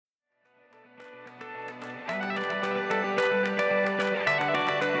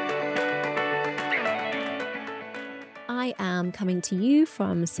I'm coming to you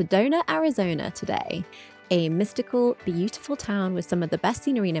from Sedona, Arizona today, a mystical, beautiful town with some of the best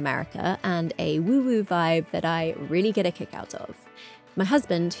scenery in America and a woo-woo vibe that I really get a kick out of. My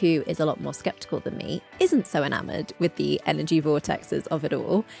husband, who is a lot more skeptical than me, isn't so enamored with the energy vortexes of it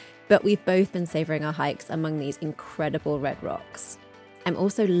all, but we've both been savoring our hikes among these incredible red rocks. I'm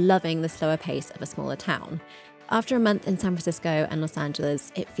also loving the slower pace of a smaller town. After a month in San Francisco and Los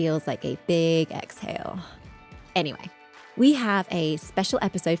Angeles, it feels like a big exhale. Anyway, we have a special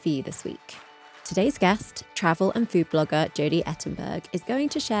episode for you this week. Today's guest, travel and food blogger Jodi Ettenberg, is going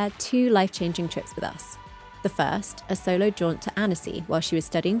to share 2 life-changing trips with us. The first, a solo jaunt to Annecy while she was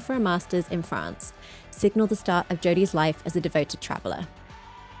studying for a master's in France, signaled the start of Jodi's life as a devoted traveller.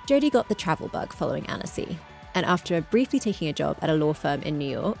 Jodi got the travel bug following Annecy, and after briefly taking a job at a law firm in New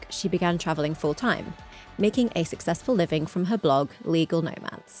York, she began travelling full-time, making a successful living from her blog, Legal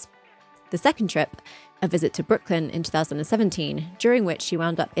Nomads. The second trip, a visit to Brooklyn in 2017, during which she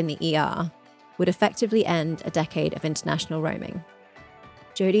wound up in the ER, would effectively end a decade of international roaming.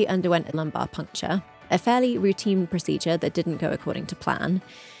 Jodi underwent a lumbar puncture, a fairly routine procedure that didn't go according to plan,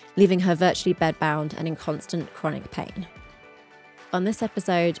 leaving her virtually bedbound and in constant chronic pain. On this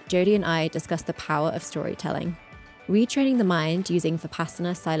episode, Jodi and I discuss the power of storytelling, retraining the mind using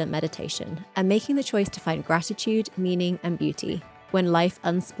Vipassana silent meditation, and making the choice to find gratitude, meaning, and beauty when life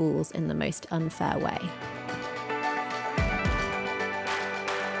unspools in the most unfair way.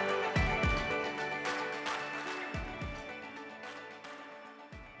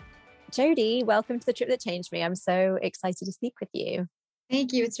 Jodi, welcome to The Trip That Changed Me. I'm so excited to speak with you.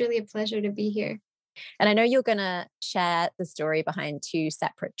 Thank you. It's really a pleasure to be here. And I know you're going to share the story behind 2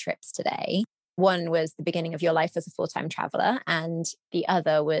 separate trips today. One was the beginning of your life as a full-time traveler, and the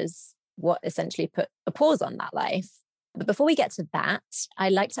other was what essentially put a pause on that life. But before we get to that,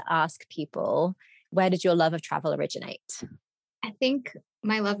 I'd like to ask people, where did your love of travel originate? I think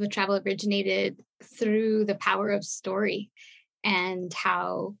my love of travel originated through the power of story and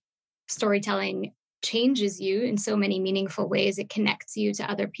how storytelling changes you in so many meaningful ways. It connects you to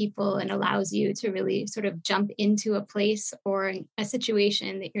other people and allows you to really sort of jump into a place or a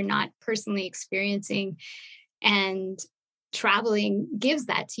situation that you're not personally experiencing. And traveling gives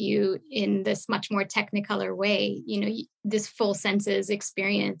that to you in this much more technicolor way, this full senses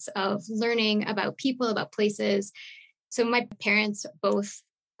experience of learning about people, about places. So my parents both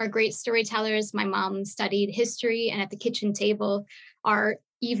are great storytellers. My mom studied history, and at the kitchen table, our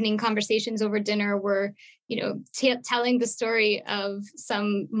evening conversations over dinner were, telling the story of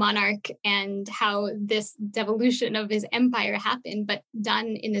some monarch and how this devolution of his empire happened, but done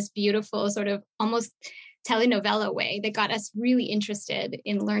in this beautiful sort of almost telenovela way that got us really interested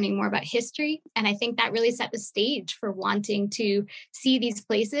in learning more about history. And I think that really set the stage for wanting to see these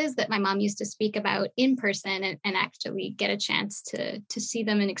places that my mom used to speak about in person and actually get a chance to see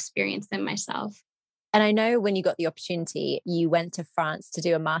them and experience them myself. And I know when you got the opportunity, you went to France to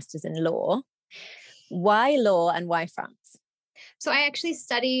do a master's in law. Why law and why France? So I actually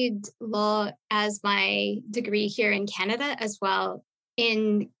studied law as my degree here in Canada as well.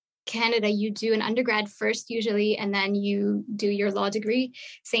 In Canada, you do an undergrad first usually, and then you do your law degree,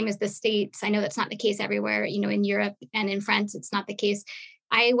 same as the States. I know that's not the case everywhere. In Europe and in France, it's not the case.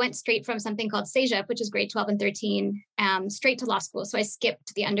 I went straight from something called CEGEP, which is grade 12 and 13, straight to law school. So I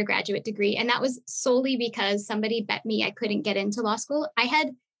skipped the undergraduate degree. And that was solely because somebody bet me I couldn't get into law school. I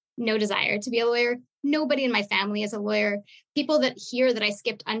had no desire to be a lawyer. Nobody in my family is a lawyer. People that hear that I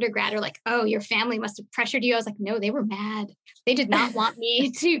skipped undergrad are like, oh, your family must have pressured you. I was like, no, they were mad. They did not want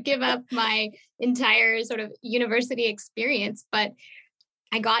me to give up my entire sort of university experience. But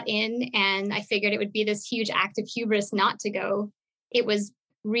I got in and I figured it would be this huge act of hubris not to go. It was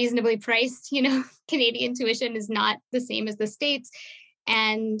reasonably priced. Canadian tuition is not the same as the States.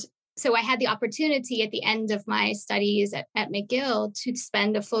 And so I had the opportunity at the end of my studies at McGill to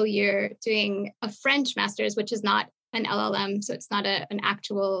spend a full year doing a French master's, which is not an LLM. So it's not an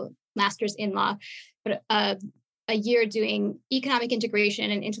actual master's in law, but a year doing economic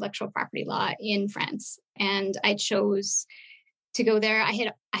integration and intellectual property law in France. And I chose to go there. I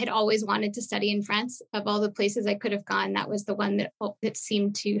had always wanted to study in France. Of all the places I could have gone, that was the one that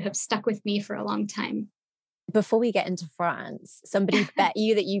seemed to have stuck with me for a long time. Before we get into France, somebody bet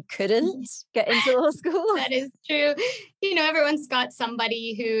you that you couldn't get into law school? That is true. Everyone's got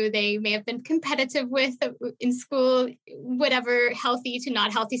somebody who they may have been competitive with in school, whatever healthy to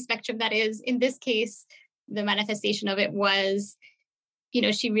not healthy spectrum that is. In this case, the manifestation of it was,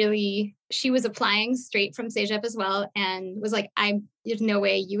 she was applying straight from CEGEP as well and was like, there's no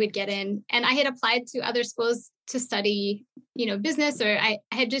way you would get in. And I had applied to other schools to study, business, or I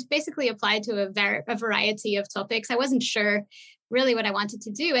had just basically applied to a variety of topics. I wasn't sure really what I wanted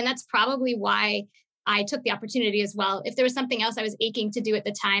to do. And that's probably why I took the opportunity as well. If there was something else I was aching to do at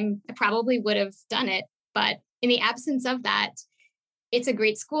the time, I probably would have done it. But in the absence of that, it's a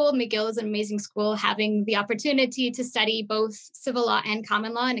great school. McGill is an amazing school. Having the opportunity to study both civil law and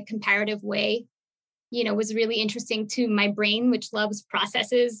common law in a comparative way, was really interesting to my brain, which loves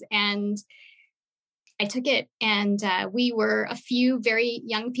processes. And I took it, and we were a few very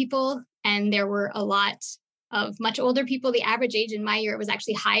young people, and there were a lot of much older people. The average age in my year was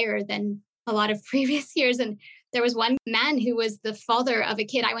actually higher than a lot of previous years. And there was one man who was the father of a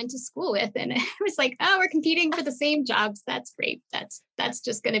kid I went to school with. And it was like, oh, we're competing for the same jobs. That's great. That's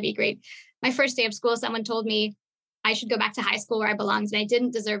just going to be great. My first day of school, someone told me I should go back to high school where I belonged, and I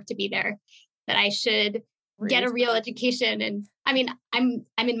didn't deserve to be there, that I should get a real education. And I mean, I'm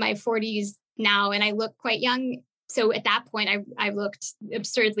in my 40s now, and I look quite young. So at that point, I looked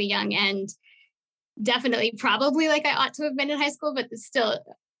absurdly young, and definitely probably like I ought to have been in high school, but still,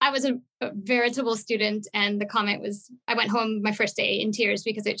 I was a veritable student. And the comment was, I went home my first day in tears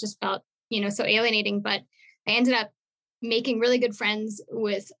because it just felt, so alienating. But I ended up making really good friends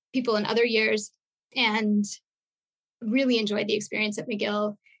with people in other years and really enjoyed the experience at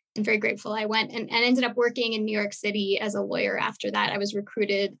McGill. I'm very grateful I went and ended up working in New York City as a lawyer after that. I was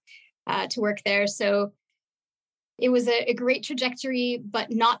recruited to work there. So it was a great trajectory,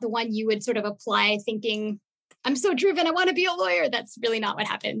 but not the one you would sort of apply thinking, I'm so driven, I want to be a lawyer. That's really not what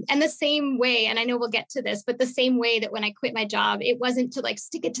happened. And the same way, and I know we'll get to this, but the same way that when I quit my job, it wasn't to like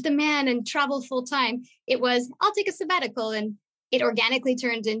stick it to the man and travel full time. It was, I'll take a sabbatical. And it organically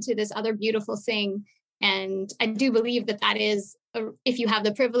turned into this other beautiful thing. And I do believe that is, if you have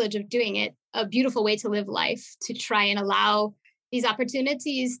the privilege of doing it, a beautiful way to live life, to try and allow these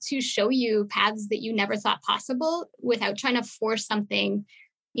opportunities to show you paths that you never thought possible without trying to force something,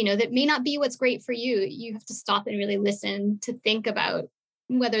 that may not be what's great for you. You have to stop and really listen to think about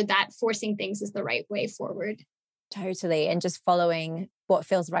whether that forcing things is the right way forward. Totally. And just following what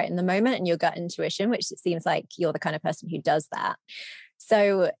feels right in the moment and your gut intuition, which it seems like you're the kind of person who does that.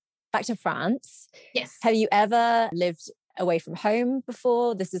 So back to France. Yes. Have you ever lived away from home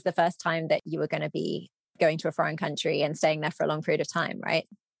before? This is the first time that you were going to be going to a foreign country and staying there for a long period of time, right?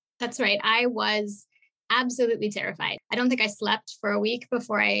 That's right. I was absolutely terrified. I don't think I slept for a week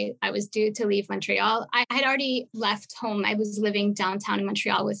before I was due to leave Montreal. I had already left home. I was living downtown in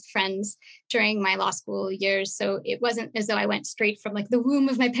Montreal with friends during my law school years. So it wasn't as though I went straight from like the womb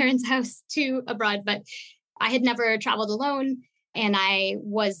of my parents' house to abroad, but I had never traveled alone. And I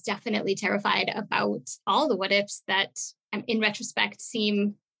was definitely terrified about all the what ifs that in retrospect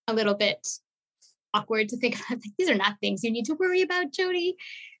seem a little bit awkward to think about. These are not things you need to worry about, Jody.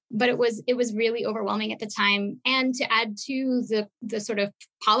 But it was really overwhelming at the time. And to add to the sort of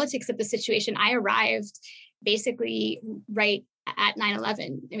politics of the situation, I arrived basically right at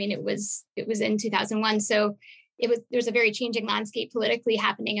 9/11. I mean, it was in 2001. So there's a very changing landscape politically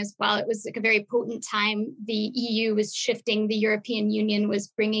happening as well. It was like a very potent time. The EU was shifting. The European Union was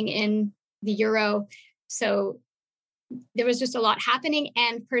bringing in the euro. So there was just a lot happening.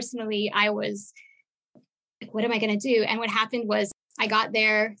 And personally, I was like, what am I going to do? And what happened was I got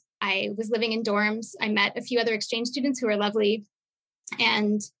there. I was living in dorms. I met a few other exchange students who were lovely.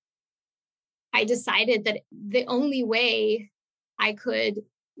 And I decided that the only way I could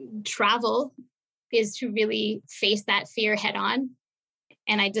travel is to really face that fear head on.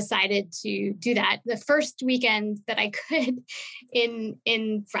 And I decided to do that the first weekend that I could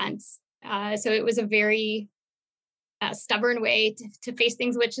in France. So it was a very stubborn way to face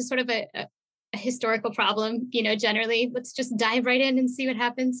things, which is sort of a historical problem, generally. Let's just dive right in and see what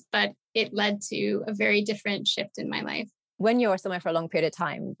happens. But it led to a very different shift in my life. When you're somewhere for a long period of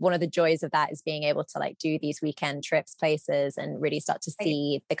time, one of the joys of that is being able to like do these weekend trips, places, and really start to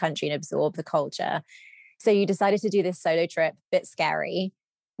see the country and absorb the culture. So you decided to do this solo trip, bit scary.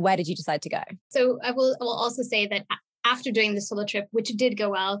 Where did you decide to go? So I will also say that after doing the solo trip, which did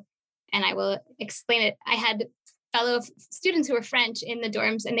go well, and I will explain it, I had fellow students who were French in the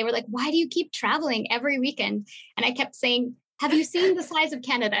dorms, and they were like, why do you keep traveling every weekend? And I kept saying, have you seen the size of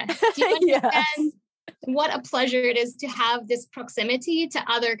Canada? Do you understand what a pleasure it is to have this proximity to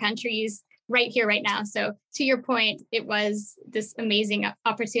other countries right here, right now? So to your point, it was this amazing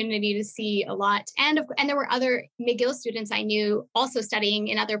opportunity to see a lot. And there were other McGill students I knew also studying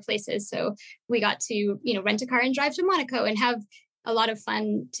in other places. So we got to, rent a car and drive to Monaco and have a lot of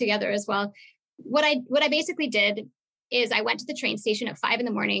fun together as well. What I basically did is I went to the train station at 5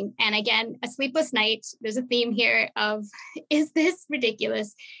 a.m. And again, a sleepless night. There's a theme here of, is this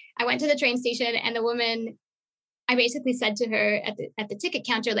ridiculous? I went to the train station and the woman, I basically said to her at the ticket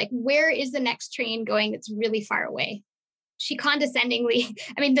counter, like, where is the next train going that's really far away? She condescendingly,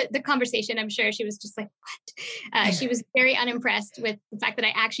 I mean, the conversation, I'm sure she was just like, what? She was very unimpressed with the fact that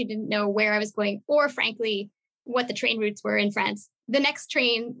I actually didn't know where I was going, or frankly, what the train routes were in France. The next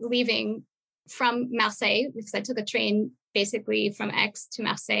train leaving from Marseille, because I took a train basically from Aix to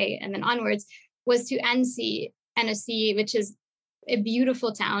Marseille and then onwards, was to Annecy, which is a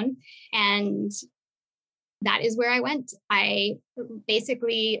beautiful town. And that is where I went. I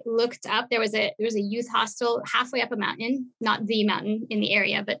basically looked up. There was a youth hostel halfway up a mountain, not the mountain in the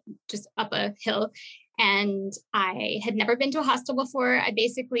area, but just up a hill. And I had never been to a hostel before. I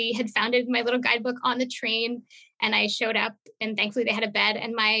basically had found it in my little guidebook on the train, and I showed up, and thankfully they had a bed.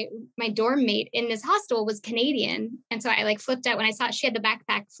 And my dorm mate in this hostel was Canadian. And so I like flipped out when I saw she had the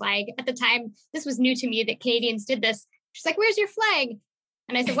backpack flag. At the time, this was new to me that Canadians did this. She's like, "Where's your flag?"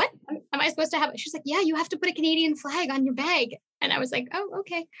 And I said, "What? Am I supposed to have it?" She's like, "Yeah, you have to put a Canadian flag on your bag." And I was like, "Oh,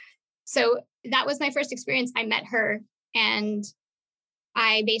 okay." So that was my first experience. I met her, and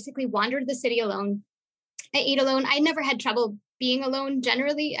I basically wandered the city alone. I ate alone. I never had trouble being alone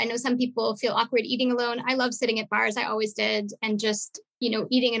generally. I know some people feel awkward eating alone. I love sitting at bars. I always did. And just,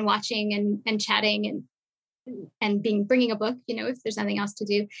 eating and watching and chatting and bringing a book, if there's nothing else to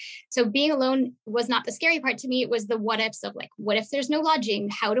do. So being alone was not the scary part to me. It was the what ifs of like, what if there's no lodging?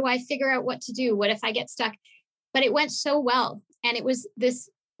 How do I figure out what to do? What if I get stuck? But it went so well. And it was this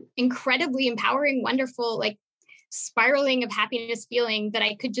incredibly empowering, wonderful, like spiraling of happiness feeling that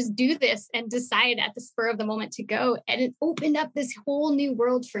I could just do this and decide at the spur of the moment to go. And it opened up this whole new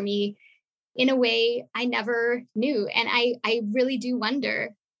world for me in a way I never knew. And I really do wonder,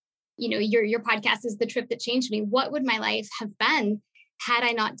 your podcast is the trip that changed me. What would my life have been had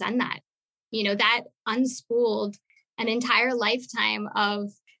I not done that? That unspooled an entire lifetime of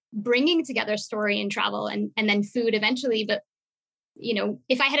bringing together story and travel and then food eventually. But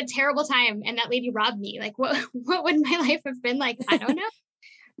if I had a terrible time and that lady robbed me, like what would my life have been like? I don't know.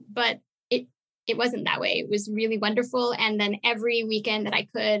 But it wasn't that way. It was really wonderful. And then every weekend that I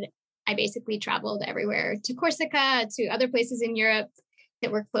could, I basically traveled everywhere, to Corsica, to other places in Europe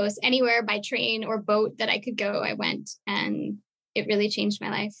that were close, anywhere by train or boat that I could go, I went. And it really changed my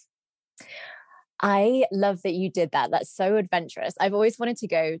life. I love that you did that. That's so adventurous. I've always wanted to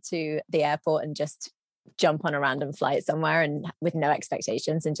go to the airport and just jump on a random flight somewhere and with no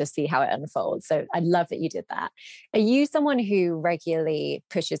expectations and just see how it unfolds. So I love that you did that. Are you someone who regularly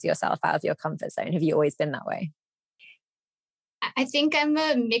pushes yourself out of your comfort zone? Have you always been that way? I think I'm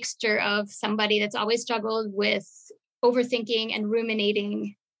a mixture of somebody that's always struggled with overthinking and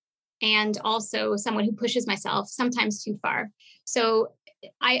ruminating, and also someone who pushes myself sometimes too far. So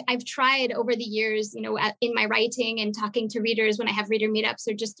I've tried over the years, in my writing and talking to readers when I have reader meetups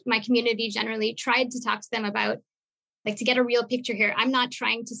or just my community generally, tried to talk to them about, like, to get a real picture here. I'm not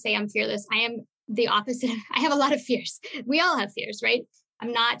trying to say I'm fearless. I am the opposite. I have a lot of fears. We all have fears, right?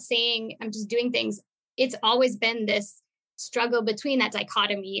 I'm not saying I'm just doing things. It's always been this struggle between that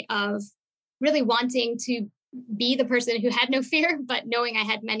dichotomy of really wanting to be the person who had no fear, but knowing I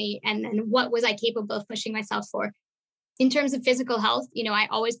had many. And then what was I capable of pushing myself for? In terms of physical health, I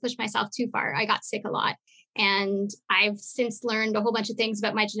always pushed myself too far. I got sick a lot. And I've since learned a whole bunch of things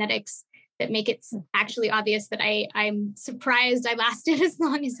about my genetics that make it actually obvious that I'm surprised I lasted as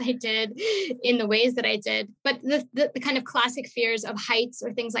long as I did in the ways that I did. But the kind of classic fears of heights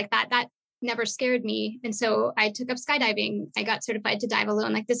or things like that never scared me. And so I took up skydiving. I got certified to dive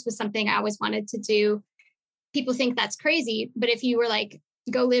alone. Like, this was something I always wanted to do. People think that's crazy, but if you were like,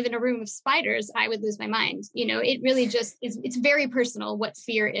 go live in a room of spiders, I would lose my mind. It really just is, it's very personal what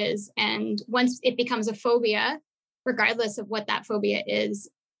fear is. And once it becomes a phobia, regardless of what that phobia is,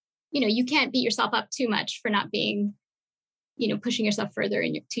 you can't beat yourself up too much for not being, pushing yourself further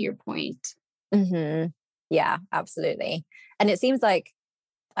to your point. Mm-hmm. Yeah, absolutely. And it seems like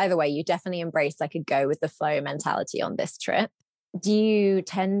either way, you definitely embrace like a go with the flow mentality on this trip. Do you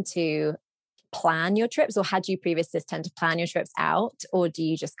tend to plan your trips, or had you previously tend to plan your trips out, or do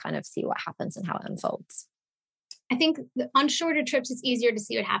you just kind of see what happens and how it unfolds? I think on shorter trips, it's easier to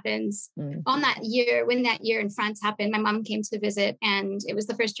see what happens. On that year, when that year in France happened, my mom came to visit, and it was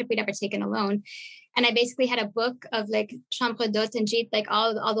the first trip we'd ever taken alone. And I basically had a book of like chambre d'hôte and gîte, like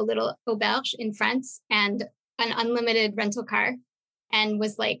all the little auberges in France, and an unlimited rental car, and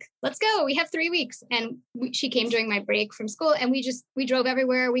was like, let's go. We have 3 weeks. And she came during my break from school, and we drove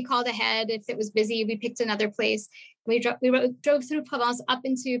everywhere. We called ahead. If it was busy, we picked another place. We drove through Provence up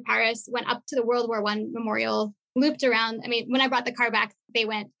into Paris, went up to the World War I memorial, looped around. I mean, when I brought the car back, they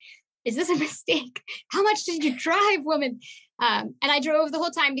went, is this a mistake? How much did you drive, woman? And I drove the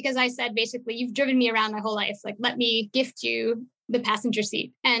whole time because I said, basically, you've driven me around my whole life. Like, let me gift you the passenger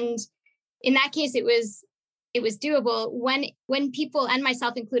seat. And in that case, it was doable when people, and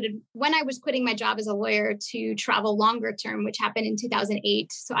myself included, when I was quitting my job as a lawyer to travel longer term, which happened in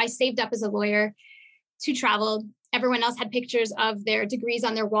 2008. So I saved up as a lawyer to travel. Everyone else had pictures of their degrees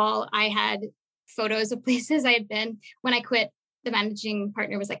on their wall. I had photos of places I had been. When I quit, the managing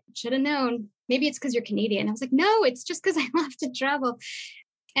partner was like, should have known. Maybe it's because you're Canadian. I was like, no, it's just because I love to travel.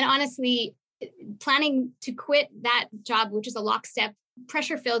 And honestly, planning to quit that job, which is a lockstep,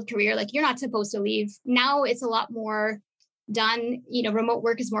 pressure-filled career, like you're not supposed to leave. Now it's a lot more done. Remote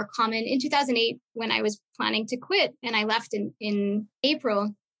work is more common. In 2008, when I was planning to quit and I left in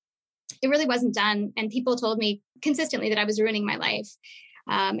April, it really wasn't done. And people told me consistently that I was ruining my life,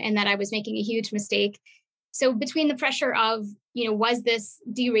 and that I was making a huge mistake. So between the pressure of, was this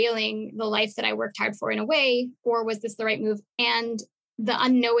derailing the life that I worked hard for in a way, or was this the right move? And the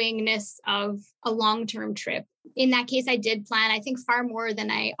unknowingness of a long-term trip. In that case, I did plan, I think, far more than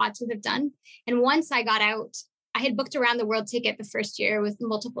I ought to have done. And once I got out, I had booked a round the world ticket the first year with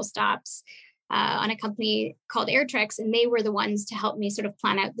multiple stops on a company called Airtrex, and they were the ones to help me sort of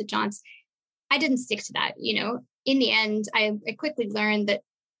plan out the jaunts. I didn't stick to that. In the end, I quickly learned that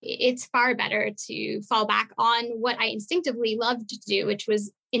it's far better to fall back on what I instinctively loved to do, which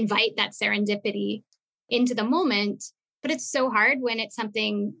was invite that serendipity into the moment. But it's so hard when it's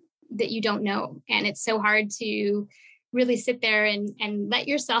something that you don't know. And it's so hard to really sit there and let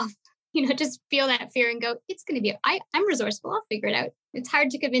yourself, just feel that fear and go, it's going to be, I'm resourceful. I'll figure it out. It's hard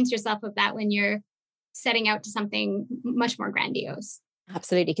to convince yourself of that when you're setting out to something much more grandiose.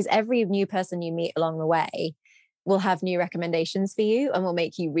 Absolutely. Because every new person you meet along the way will have new recommendations for you and will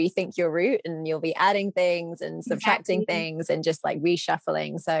make you rethink your route, and you'll be adding things and subtracting things and just like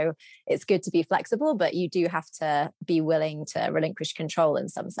reshuffling. So it's good to be flexible, but you do have to be willing to relinquish control in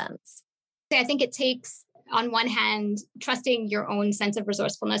some sense. I think it takes, on one hand, trusting your own sense of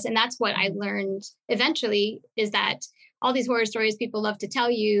resourcefulness. And that's what I learned eventually, is that all these horror stories people love to tell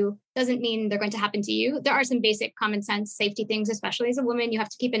you doesn't mean they're going to happen to you. There are some basic common sense safety things, especially as a woman, you have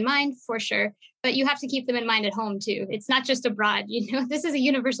to keep in mind for sure, but you have to keep them in mind at home too. It's not just abroad, this is a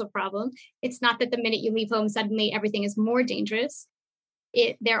universal problem. It's not that the minute you leave home, suddenly everything is more dangerous.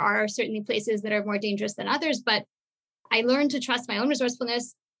 There are certainly places that are more dangerous than others, but I learned to trust my own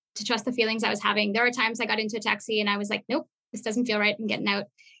resourcefulness, to trust the feelings I was having. There are times I got into a taxi and I was like, nope, this doesn't feel right. I'm getting out.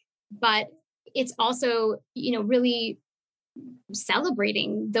 But it's also, really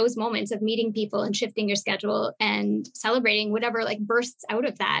celebrating those moments of meeting people and shifting your schedule and celebrating whatever like bursts out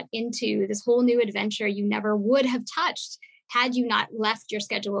of that into this whole new adventure you never would have touched had you not left your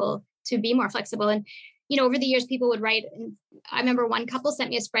schedule to be more flexible. And, over the years, people would write, and I remember one couple sent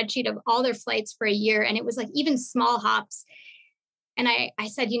me a spreadsheet of all their flights for a year, and it was like even small hops. And I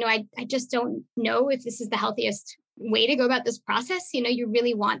said, I just don't know if this is the healthiest way to go about this process. You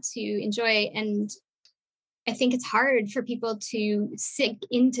really want to enjoy. And I think it's hard for people to sink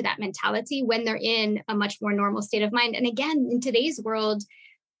into that mentality when they're in a much more normal state of mind. And again, in today's world,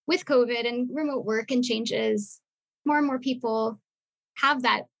 with COVID and remote work and changes, more and more people have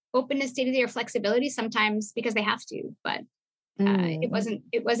that openness, day-to-day, or flexibility sometimes because they have to. But it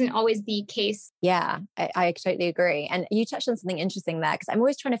wasn't always the case. Yeah, I totally agree. And you touched on something interesting there, because I'm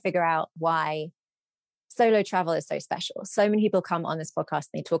always trying to figure out why solo travel is so special. So many people come on this podcast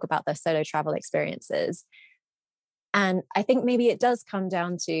and they talk about their solo travel experiences. And I think maybe it does come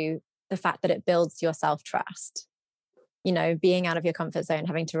down to the fact that it builds your self-trust. Being out of your comfort zone,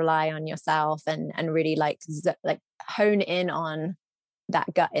 having to rely on yourself and really like hone in on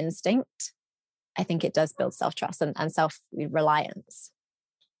that gut instinct. I think it does build self-trust and self-reliance.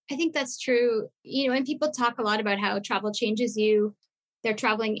 I think that's true. And people talk a lot about how travel changes you. They're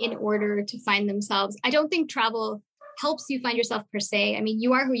traveling in order to find themselves. I don't think travel helps you find yourself per se. I mean,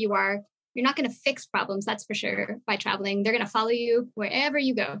 you are who you are. You're not going to fix problems, that's for sure, by traveling. They're going to follow you wherever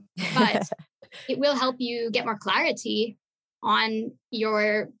you go. But it will help you get more clarity on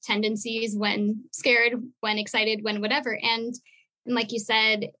your tendencies when scared, when excited, when whatever. And like you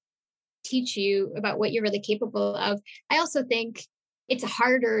said, teach you about what you're really capable of. I also think it's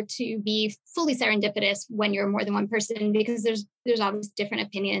harder to be fully serendipitous when you're more than one person, because there's always different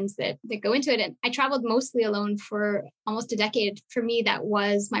opinions that go into it. And I traveled mostly alone for almost a decade. For me, that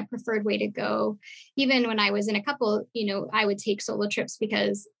was my preferred way to go. Even when I was in a couple, I would take solo trips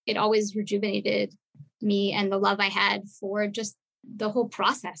because it always rejuvenated me and the love I had for just the whole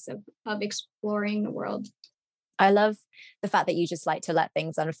process of exploring the world. I love the fact that you just like to let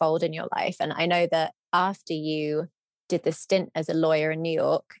things unfold in your life. And I know that after you did the stint as a lawyer in New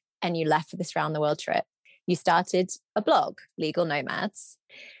York, and you left for this round the world trip, you started a blog, Legal Nomads.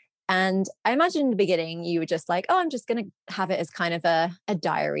 And I imagine in the beginning, you were just like, oh, I'm just going to have it as kind of a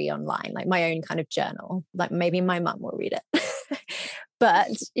diary online, like my own kind of journal, like maybe my mum will read it.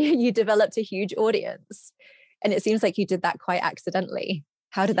 But you developed a huge audience. And it seems like you did that quite accidentally.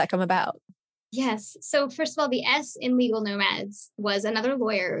 How did that come about? Yes. So first of all, the S in Legal Nomads was another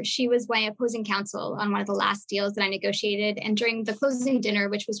lawyer. She was my opposing counsel on one of the last deals that I negotiated. And during the closing dinner,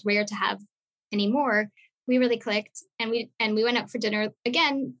 which was rare to have anymore, we really clicked, and we went out for dinner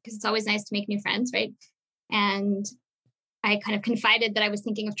again, because it's always nice to make new friends, right? And I kind of confided that I was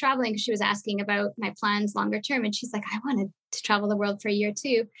thinking of traveling, because she was asking about my plans longer term. And she's like, I wanted to travel the world for a year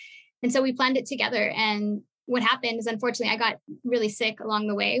too. And so we planned it together. And what happened is, unfortunately, I got really sick along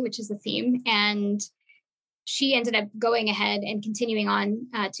the way, which is the theme. And she ended up going ahead and continuing on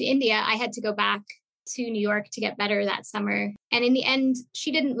to India. I had to go back to New York to get better that summer. And in the end,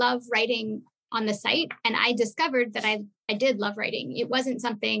 she didn't love writing on the site. And I discovered that I did love writing. It wasn't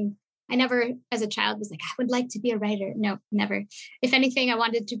something I never, as a child, was like, I would like to be a writer. No, never. If anything, I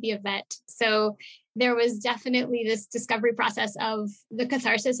wanted to be a vet. So there was definitely this discovery process of the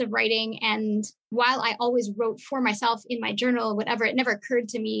catharsis of writing. And while I always wrote for myself in my journal, whatever, it never occurred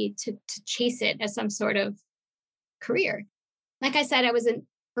to me to chase it as some sort of career. Like I said, I was an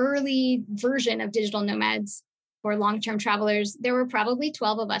early version of digital nomads or long-term travelers. There were probably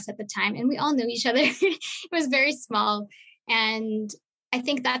 12 of us at the time, and we all knew each other. It was very small. And I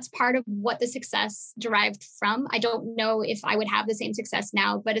think that's part of what the success derived from. I don't know if I would have the same success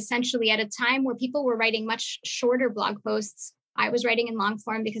now, but essentially at a time where people were writing much shorter blog posts, I was writing in long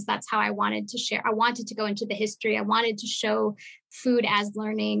form, because that's how I wanted to share. I wanted to go into the history. I wanted to show food as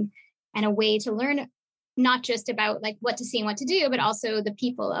learning, and a way to learn not just about like what to see and what to do, but also the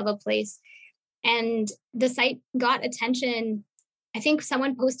people of a place. And the site got attention. I think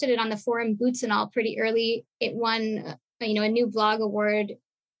someone posted it on the forum Boots and All pretty early. It won, a new blog award.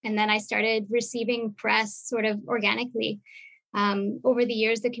 And then I started receiving press sort of organically. Over the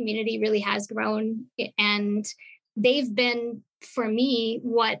years, the community really has grown, and they've been, for me,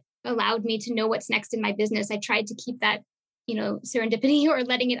 what allowed me to know what's next in my business. I tried to keep that, serendipity or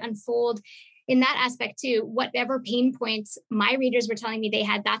letting it unfold in that aspect too. Whatever pain points my readers were telling me they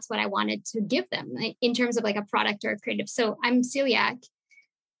had, that's what I wanted to give them in terms of like a product or a creative. So I'm celiac.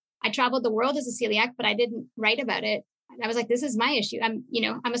 I traveled the world as a celiac, but I didn't write about it. I was like, this is my issue.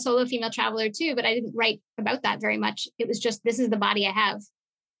 I'm a solo female traveler too, but I didn't write about that very much. It was just, this is the body I have.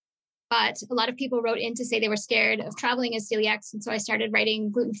 But a lot of people wrote in to say they were scared of traveling as celiacs. And so I started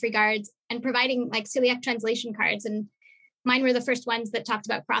writing gluten-free guides and providing like celiac translation cards. And mine were the first ones that talked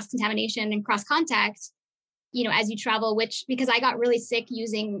about cross-contamination and cross-contact, as you travel, because I got really sick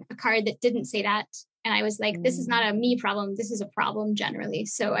using a card that didn't say that. And I was like, this is not a me problem. This is a problem generally.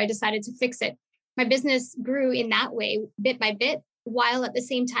 So I decided to fix it. My business grew in that way, bit by bit, while at the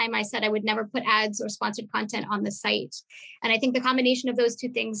same time I said I would never put ads or sponsored content on the site. And I think the combination of those two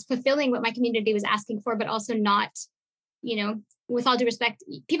things, fulfilling what my community was asking for, but also not, with all due respect,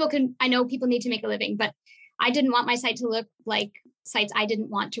 I know people need to make a living, but I didn't want my site to look like sites I didn't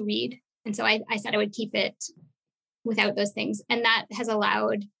want to read. And so I said I would keep it without those things. And that has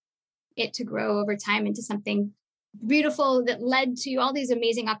allowed it to grow over time into something beautiful that led to all these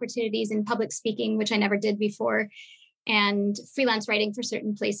amazing opportunities in public speaking, which I never did before, and freelance writing for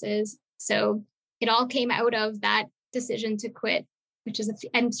certain places. So it all came out of that decision to quit, which is,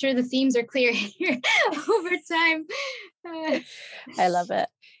 I'm sure the themes are clear here over time. I love it.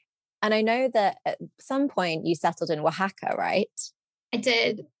 And I know that at some point you settled in Oaxaca, right? I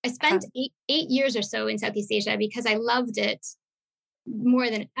did. I spent 8 years or so in Southeast Asia because I loved it more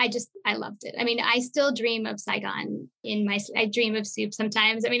than I loved it. I mean, I still dream of Saigon I dream of soup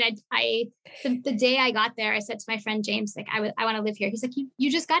sometimes. I mean, the day I got there, I said to my friend James, like, I want to live here. He's like,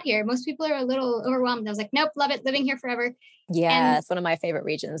 you just got here. Most people are a little overwhelmed. I was like, nope, love it. Living here forever. Yeah. It's one of my favorite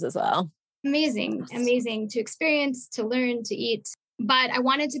regions as well. Amazing to experience, to learn, to eat. But I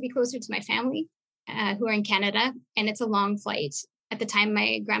wanted to be closer to my family who are in Canada. And it's a long flight. At the time,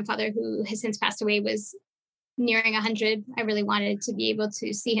 my grandfather, who has since passed away, was nearing 100. I really wanted to be able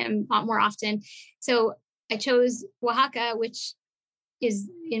to see him a lot more often. So I chose Oaxaca, which is,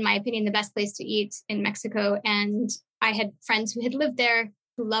 in my opinion, the best place to eat in Mexico. And I had friends who had lived there,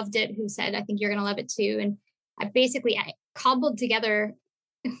 who loved it, who said, I think you're going to love it too. And I cobbled together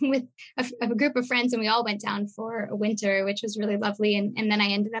with a group of friends, and we all went down for a winter, which was really lovely. And then I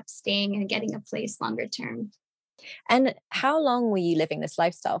ended up staying and getting a place longer term. And how long were you living this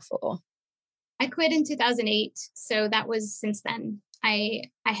lifestyle for? I quit in 2008. So that was since then. I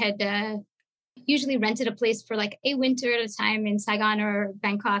had usually rented a place for like a winter at a time in Saigon or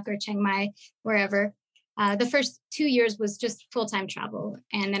Bangkok or Chiang Mai, wherever. The first 2 years was just full-time travel.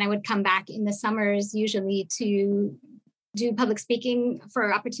 And then I would come back in the summers, usually to do public speaking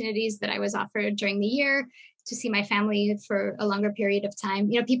for opportunities that I was offered during the year, to see my family for a longer period of time.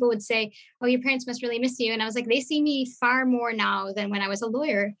 People would say, oh, your parents must really miss you. And I was like, they see me far more now than when I was a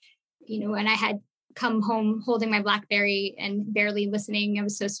lawyer, and I had come home holding my BlackBerry and barely listening. I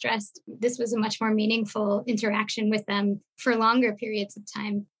was so stressed. This was a much more meaningful interaction with them for longer periods of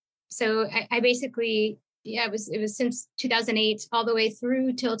time. So I basically, it was since 2008 all the way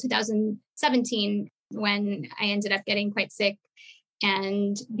through till 2017 when I ended up getting quite sick.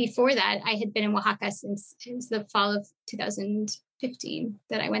 And before that, I had been in Oaxaca since it was the fall of 2015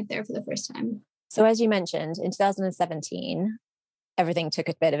 that I went there for the first time. So as you mentioned, in 2017, everything took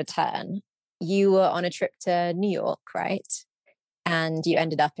a bit of a turn. You were on a trip to New York, right? And you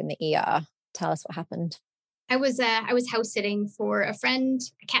ended up in the ER. Tell us what happened. I was house sitting for a friend,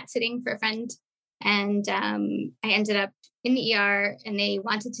 cat sitting for a friend. And I ended up in the ER, and they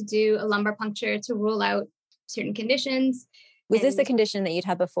wanted to do a lumbar puncture to rule out certain conditions. Was this a condition that you'd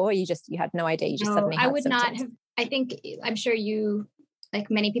had before? You had no idea. You just suddenly had I would symptoms. Not have. I'm sure you, like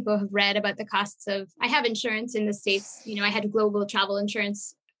many people, have read about the costs of. I have insurance in the States. I had global travel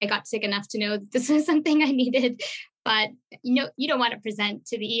insurance. I got sick enough to know that this was something I needed, but you don't want to present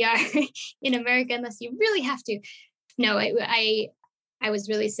to the ER in America unless you really have to. No, I was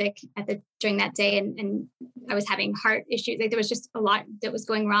really sick during that day, and I was having heart issues. Like there was just a lot that was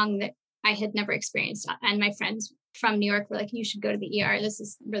going wrong that I had never experienced. And my friends from New York were like, you should go to the ER. This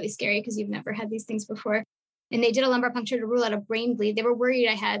is really scary because you've never had these things before. And they did a lumbar puncture to rule out a brain bleed. They were worried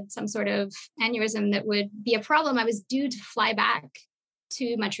I had some sort of aneurysm that would be a problem. I was due to fly back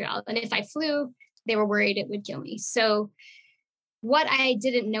to Montreal. And if I flew, they were worried it would kill me. So what I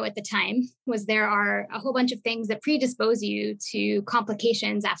didn't know at the time was there are a whole bunch of things that predispose you to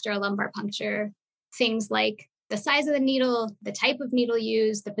complications after a lumbar puncture. Things like the size of the needle, the type of needle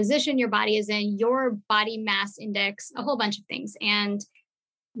used, the position your body is in, your body mass index, a whole bunch of things. And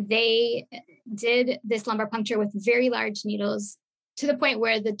they did this lumbar puncture with very large needles to the point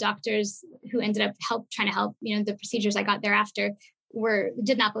where the doctors who ended up trying to help, the procedures I got thereafter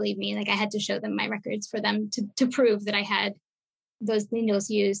did not believe me. Like I had to show them my records for them to prove that I had those needles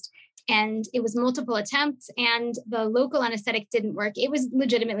used. And it was multiple attempts, and the local anesthetic didn't work. It was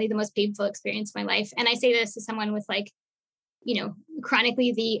legitimately the most painful experience of my life. And I say this as someone with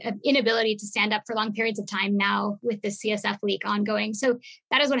chronically the inability to stand up for long periods of time now with the CSF leak ongoing. So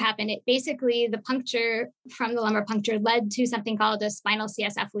that is what happened. It basically, the puncture from the lumbar puncture led to something called a spinal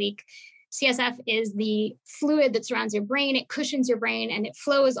CSF leak. CSF is the fluid that surrounds your brain. It cushions your brain, and it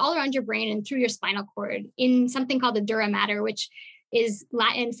flows all around your brain and through your spinal cord in something called the dura mater, which is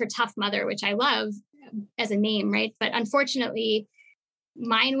Latin for tough mother, which I love as a name, right? But unfortunately,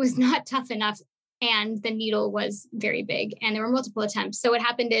 mine was not tough enough, and the needle was very big, and there were multiple attempts. So what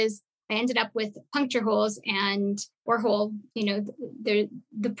happened is I ended up with puncture holes or hole. The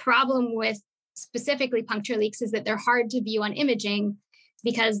problem with specifically puncture leaks is that they're hard to view on imaging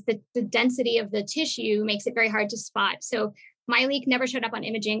because the density of the tissue makes it very hard to spot. So my leak never showed up on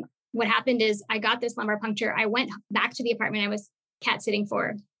imaging. What happened is I got this lumbar puncture. I went back to the apartment I was cat sitting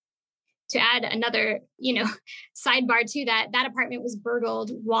for. To add another, sidebar to that apartment was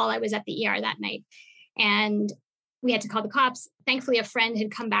burgled while I was at the ER that night. And we had to call the cops. Thankfully, a friend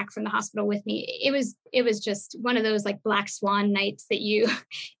had come back from the hospital with me. It was just one of those like black swan nights that you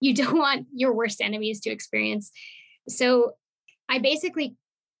don't want your worst enemies to experience. So I basically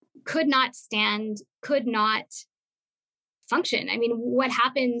could not stand, could not function. I mean, what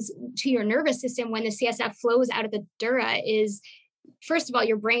happens to your nervous system when the CSF flows out of the dura is, first of all,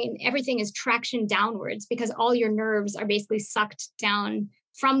 your brain, everything is traction downwards because all your nerves are basically sucked down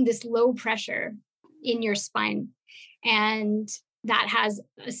from this low pressure in your spine. And that has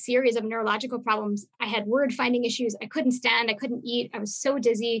a series of neurological problems. I had word finding issues. I couldn't stand, I couldn't eat. I was so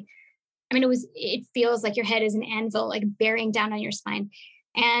dizzy. I mean, it feels like your head is an anvil, like bearing down on your spine.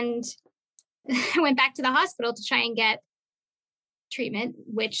 And I went back to the hospital to try and get treatment,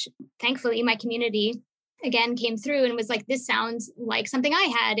 which thankfully my community again came through and was like, this sounds like something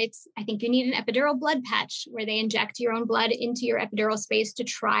I had. I think you need an epidural blood patch where they inject your own blood into your epidural space to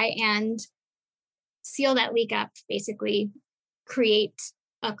try and seal that leak up, basically create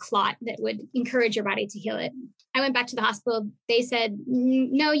a clot that would encourage your body to heal it. I went back to the hospital. They said,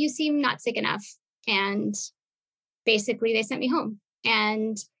 no, you seem not sick enough. And basically they sent me home.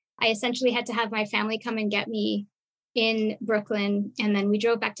 And I essentially had to have my family come and get me in Brooklyn. And then we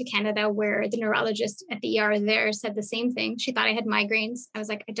drove back to Canada, where the neurologist at the ER there said the same thing. She thought I had migraines. I was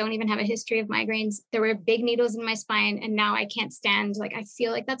like, I don't even have a history of migraines. There were big needles in my spine, and now I can't stand. Like, I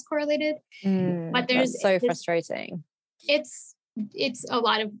feel like that's correlated. But that's so frustrating. It's a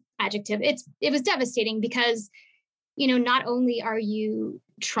lot of adjective. It was devastating because, not only are you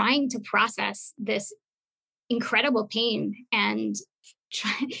trying to process this incredible pain and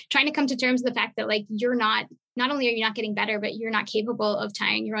trying to come to terms with the fact that, like, not only are you not getting better, but you're not capable of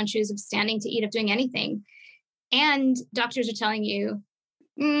tying your own shoes, of standing to eat, of doing anything. And doctors are telling you,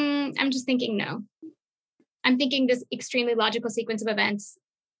 I'm just thinking, no. I'm thinking this extremely logical sequence of events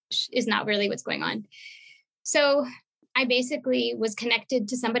is not really what's going on. So I basically was connected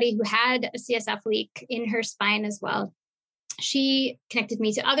to somebody who had a CSF leak in her spine as well. She connected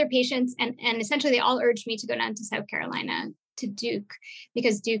me to other patients, and essentially they all urged me to go down to South Carolina to Duke,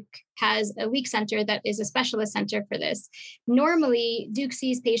 because Duke has a leak center that is a specialist center for this. Normally, Duke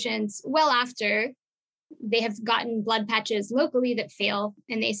sees patients well after they have gotten blood patches locally that fail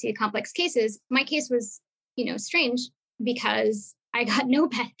and they see complex cases. My case was, strange because I got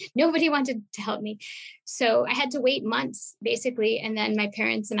nobody wanted to help me. So I had to wait months basically. And then my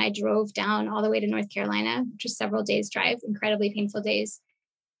parents and I drove down all the way to North Carolina, which is several days drive, incredibly painful days.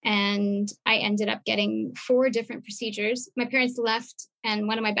 And I ended up getting 4 different procedures. My parents left, and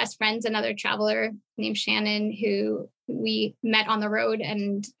one of my best friends, another traveler named Shannon, who we met on the road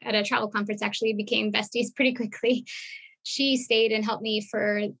and at a travel conference, actually became besties pretty quickly. She stayed and helped me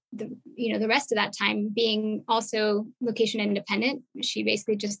for the rest of that time, being also location independent. She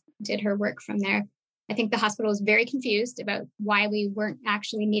basically just did her work from there. I think the hospital was very confused about why we weren't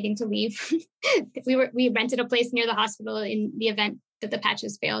actually needing to leave. We rented a place near the hospital in the event that the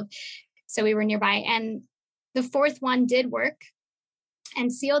patches failed. So we were nearby. And the 4th one did work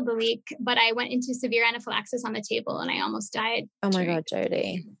and sealed the leak, but I went into severe anaphylaxis on the table and I almost died. Oh my God,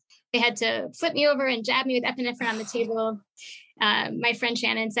 Jody. They had to flip me over and jab me with epinephrine on the table. My friend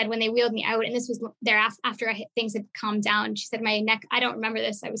Shannon said when they wheeled me out, and this was there after things had calmed down, she said my neck, I don't remember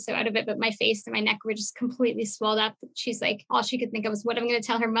this, I was so out of it, but my face and my neck were just completely swelled up. She's like, all she could think of was what I'm going to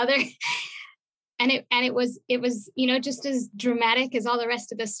tell her mother. And it was, just as dramatic as all the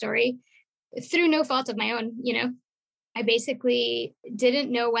rest of the story, through no fault of my own. I basically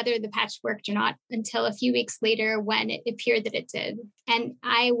didn't know whether the patch worked or not until a few weeks later when it appeared that it did. And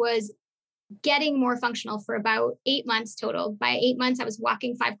I was getting more functional for about 8 months total. By 8 months, I was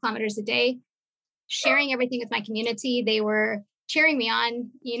walking 5 kilometers a day, sharing everything with my community. They were cheering me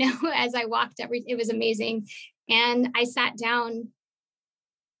on, as I walked. It was amazing. And I sat down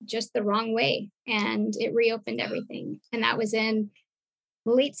just the wrong way, and it reopened everything. And that was in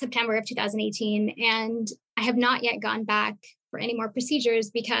late September of 2018. And I have not yet gone back for any more procedures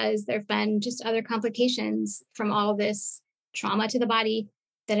because there have been just other complications from all this trauma to the body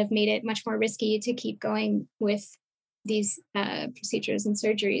that have made it much more risky to keep going with these procedures and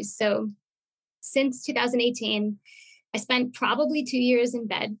surgeries. So since 2018, I spent probably 2 years in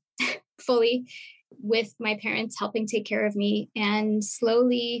bed fully with my parents helping take care of me and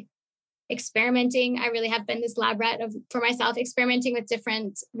slowly experimenting. I really have been this lab rat for myself, experimenting with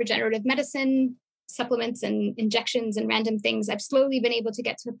different regenerative medicine supplements and injections and random things. I've slowly been able to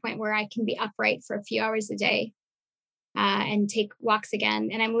get to the point where I can be upright for a few hours a day and take walks again.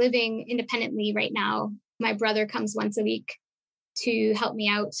 And I'm living independently right now. My brother comes once a week to help me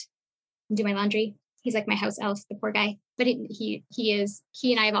out and do my laundry. He's like my house elf, the poor guy. But he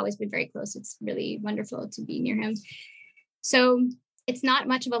and I have always been very close. It's really wonderful to be near him. So it's not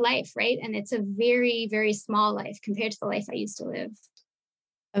much of a life, right? And it's a very, very small life compared to the life I used to live.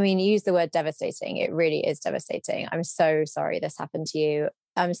 I mean, you use the word devastating. It really is devastating. I'm so sorry this happened to you.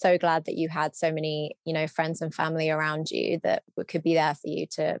 I'm so glad that you had so many, friends and family around you that could be there for you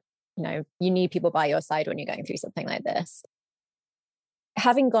to, you need people by your side when you're going through something like this.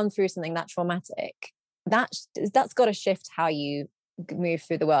 Having gone through something that traumatic, that's got to shift how you move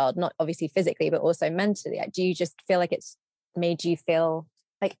through the world, not obviously physically, but also mentally. Do you just feel like it's made you feel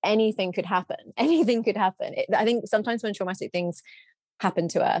like anything could happen? Anything could happen. I think sometimes when traumatic things happen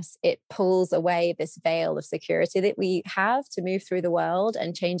to us, it pulls away this veil of security that we have to move through the world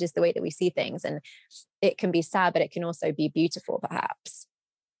and changes the way that we see things. And it can be sad, but it can also be beautiful, perhaps.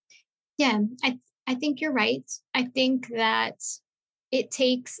 Yeah, I think you're right. I think that it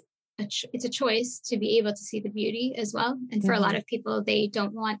takes it's a choice to be able to see the beauty as well. And for a lot of people, they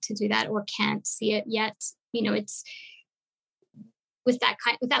don't want to do that or can't see it yet. It's with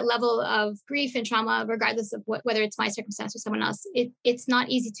that level of grief and trauma, regardless of whether it's my circumstance or someone else, it's not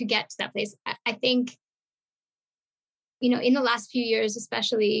easy to get to that place. I think, in the last few years,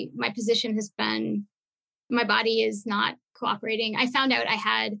 especially, my position has been my body is not cooperating. I found out I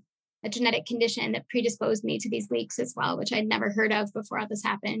had a genetic condition that predisposed me to these leaks as well, which I'd never heard of before all this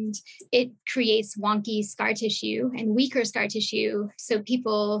happened. It creates wonky scar tissue and weaker scar tissue. So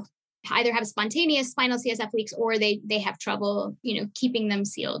people either have spontaneous spinal CSF leaks or they have trouble, keeping them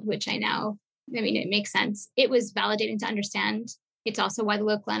sealed, which it makes sense. It was validating to understand. It's also why the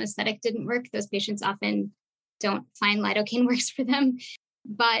local anesthetic didn't work. Those patients often don't find lidocaine works for them.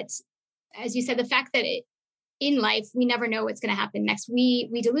 But as you said, the fact that in life, we never know what's going to happen next. We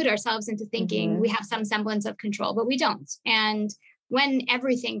delude ourselves into thinking we have some semblance of control, but we don't. And when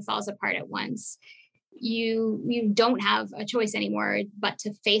everything falls apart at once, you don't have a choice anymore but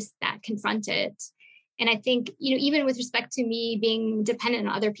to face that, confront it. And I think, even with respect to me being dependent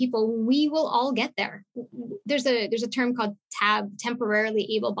on other people, we will all get there. There's a term called TAB, temporarily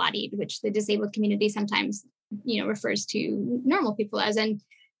able-bodied, which the disabled community sometimes, refers to normal people as. And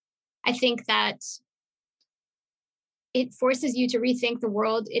I think that it forces you to rethink the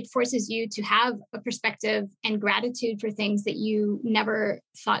world. It forces you to have a perspective and gratitude for things that you never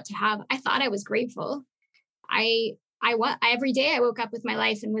thought to have. I thought I was grateful. Every day I woke up with my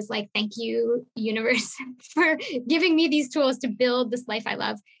life and was like, thank you, universe, for giving me these tools to build this life I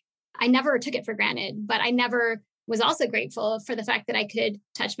love. I never took it for granted, but I never was also grateful for the fact that I could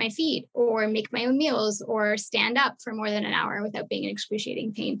touch my feet or make my own meals or stand up for more than an hour without being in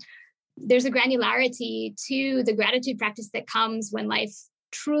excruciating pain. There's a granularity to the gratitude practice that comes when life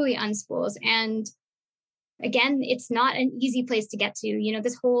truly unspools. And again, it's not an easy place to get to.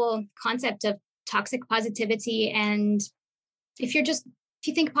 This whole concept of toxic positivity. And if you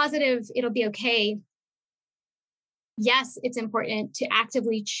think positive, it'll be okay. Yes, it's important to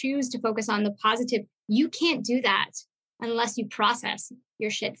actively choose to focus on the positive. You can't do that unless you process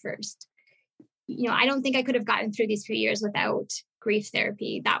your shit first. I don't think I could have gotten through these few years without grief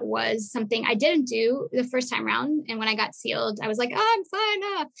therapy. That was something I didn't do the first time around. And when I got sealed, I was like, oh, I'm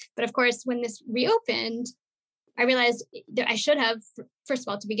fine. But of course, when this reopened, I realized that I should have, first of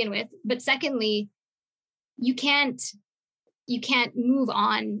all, to begin with. But secondly, you can't move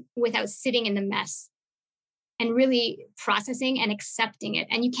on without sitting in the mess and really processing and accepting it.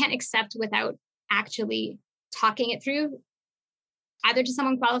 And you can't accept without actually talking it through, either to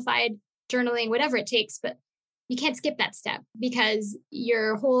someone qualified, journaling, whatever it takes. But you can't skip that step because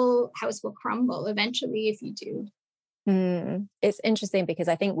your whole house will crumble eventually if you do. It's interesting because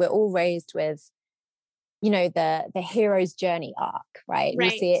I think we're all raised with, the hero's journey arc, right?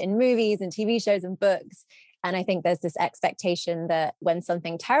 We see it in movies and TV shows and books. And I think there's this expectation that when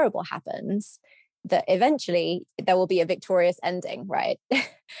something terrible happens, that eventually there will be a victorious ending, right?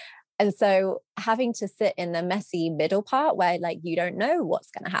 And so having to sit in the messy middle part where you don't know what's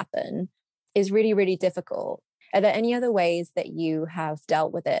going to happen is really, really difficult. Are there any other ways that you have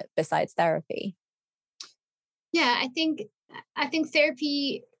dealt with it besides therapy? Yeah, I think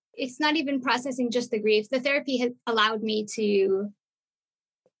therapy, it's not even processing just the grief. The therapy has allowed me to,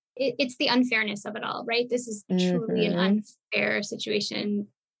 it's the unfairness of it all, right? This is truly an unfair situation.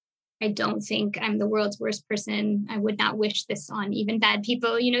 I don't think I'm the world's worst person. I would not wish this on even bad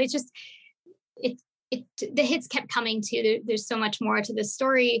people. It's just, the hits kept coming too. There's so much more to this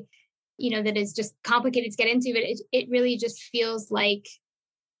story, that is just complicated to get into, but it really just feels like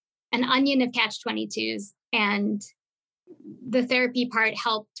an onion of catch-22s. And the therapy part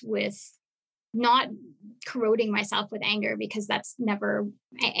helped with not corroding myself with anger, because that's never,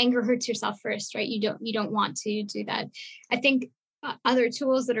 anger hurts yourself first, right? You don't want to do that. I think other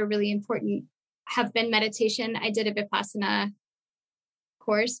tools that are really important have been meditation. I did a Vipassana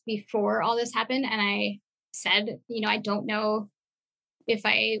course before all this happened. And I said, I don't know if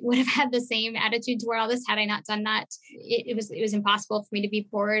I would have had the same attitude toward all this had I not done that. It was impossible for me to be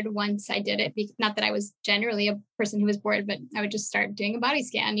bored once I did it. Not that I was generally a person who was bored, but I would just start doing a body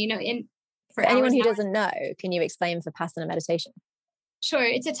scan, for anyone who doesn't know, can you explain Vipassana meditation? Sure.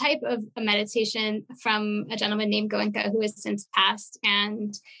 It's a type of a meditation from a gentleman named Goenka, who has since passed.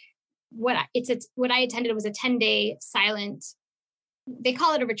 And what I attended was a 10-day silent, they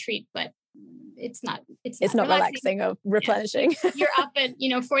call it a retreat, but it's not relaxing or replenishing. You're up at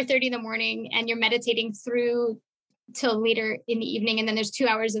 4:30 in the morning and you're meditating through till later in the evening, and then there's 2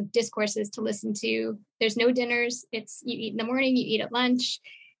 hours of discourses to listen to. There's no dinners. It's you eat in the morning, you eat at lunch,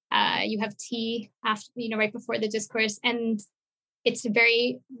 you have tea after, right before the discourse, and it's a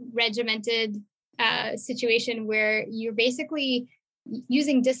very regimented situation where you're basically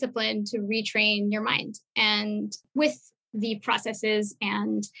using discipline to retrain your mind. And with the processes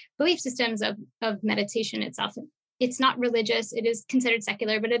and belief systems of meditation itself, it's not religious. It is considered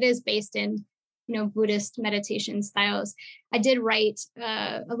secular, but it is based in, Buddhist meditation styles. I did write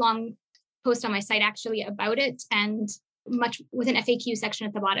post on my site actually about it, and much with an FAQ section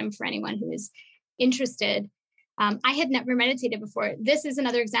at the bottom for anyone who is interested. I had never meditated before. This is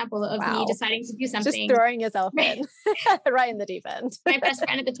another example of me deciding to do something. Just throwing yourself in, right in the deep end. My best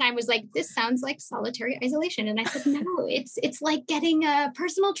friend at the time was like, "This sounds like solitary isolation." And I said, "No, it's like getting a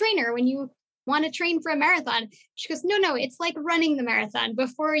personal trainer when you want to train for a marathon." She goes, no, it's like running the marathon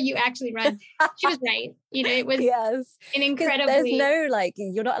before you actually run. She was right. You know, it was an incredibly... There's no, like,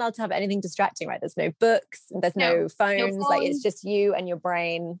 you're not allowed to have anything distracting, right? There's no books, there's no phones. Like, it's just you and your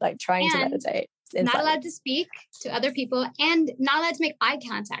brain, like, trying to meditate. Not allowed to speak to other people, and not allowed to make eye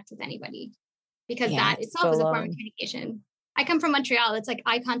contact with anybody, because that itself is a form of communication. I come from Montreal. It's like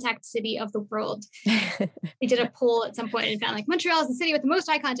eye contact city of the world. They did a poll at some point and found like Montreal is the city with the most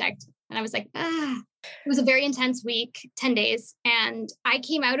eye contact. And I was like, It was a very intense week, 10 days. And I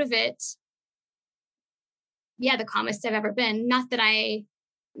came out of it, the calmest I've ever been. Not that I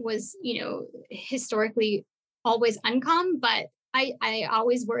was, historically always uncalm, but I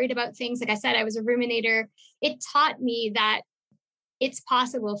always worried about things. Like I said, I was a ruminator. It taught me that it's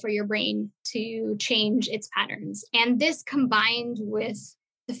possible for your brain to change its patterns. And this combined with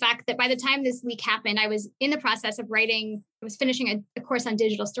the fact that by the time this leak happened, I was in the process of writing, I was finishing a course on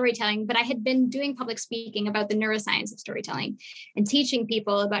digital storytelling, but I had been doing public speaking about the neuroscience of storytelling and teaching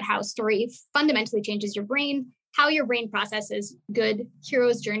people about how story fundamentally changes your brain, how your brain processes good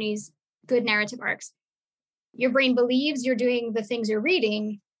heroes' journeys, good narrative arcs. Your brain believes you're doing the things you're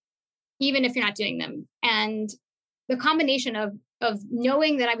reading, even if you're not doing them. And the combination of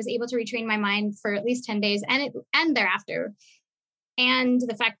knowing that I was able to retrain my mind for at least 10 days and thereafter, and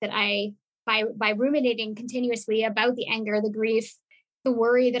the fact that I, by ruminating continuously about the anger, the grief, the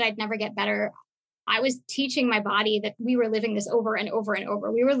worry that I'd never get better, I was teaching my body that we were living this over and over and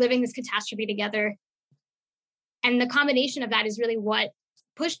over. We were living this catastrophe together. And the combination of that is really what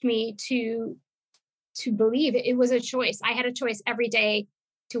pushed me to believe it was a choice. I had a choice every day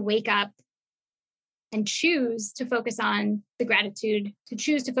to wake up and choose to focus on the gratitude, to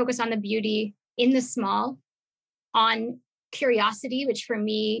choose to focus on the beauty in the small, on curiosity, which for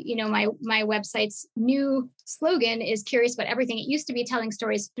me, my website's new slogan is curious about everything. It used to be telling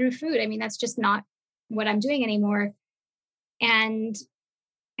stories through food. I mean, that's just not what I'm doing anymore. And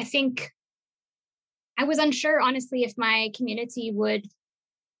I think I was unsure, honestly, if my community would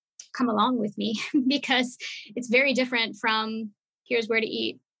come along with me, because it's very different from here's where to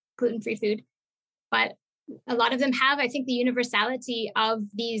eat gluten-free food. But a lot of them have, I think the universality of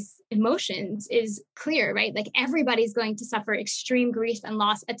these emotions is clear, right? Like everybody's going to suffer extreme grief and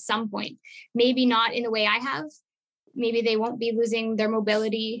loss at some point. Maybe not in the way I have. Maybe they won't be losing their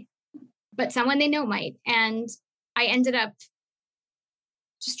mobility, but someone they know might. And I ended up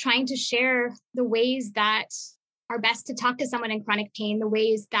just trying to share the ways that are best to talk to someone in chronic pain, the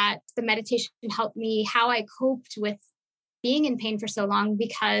ways that the meditation helped me, how I coped with being in pain for so long,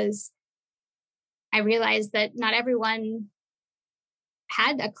 because I realized that not everyone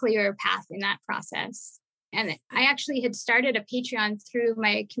had a clear path in that process. And I actually had started a Patreon through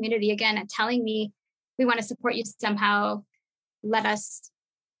my community again, at telling me, we want to support you somehow. Let us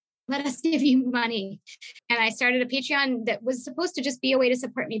give you money. And I started a Patreon that was supposed to just be a way to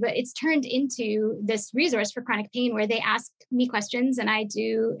support me, but it's turned into this resource for chronic pain where they ask me questions and I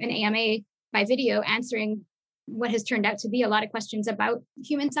do an AMA by video answering what has turned out to be a lot of questions about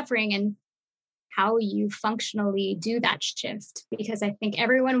human suffering and how you functionally do that shift. Because I think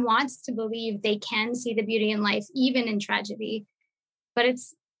everyone wants to believe they can see the beauty in life, even in tragedy, but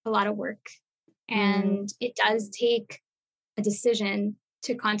it's a lot of work. And it does take a decision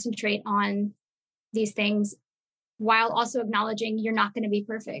to concentrate on these things while also acknowledging you're not going to be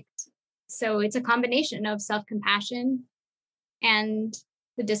perfect. So it's a combination of self-compassion and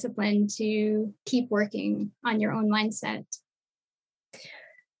the discipline to keep working on your own mindset.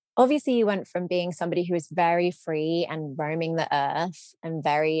 Obviously, you went from being somebody who was very free and roaming the earth and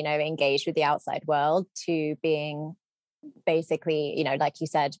very, engaged with the outside world to being basically, like you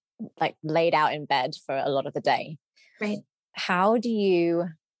said, like laid out in bed for a lot of the day. Right. How do you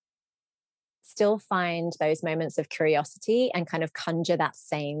still find those moments of curiosity and kind of conjure the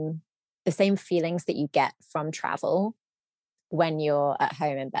same feelings that you get from travel when you're at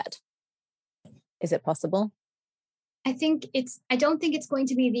home in bed? Is it possible? I don't think it's going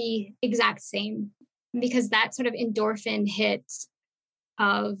to be the exact same, because that sort of endorphin hit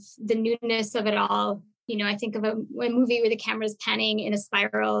of the newness of it all. I think of a movie where the camera's panning in a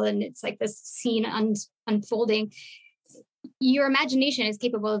spiral and it's like this scene unfolding. Your imagination is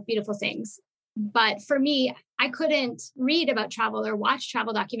capable of beautiful things. But for me, I couldn't read about travel or watch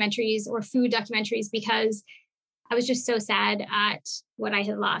travel documentaries or food documentaries because I was just so sad at what I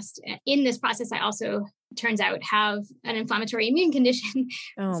had lost. In this process, I also, turns out, have an inflammatory immune condition,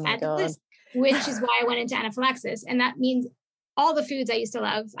 Oh my God. which is why I went into anaphylaxis. And that means all the foods I used to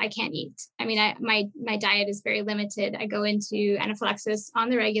love, I can't eat. I mean, my diet is very limited. I go into anaphylaxis on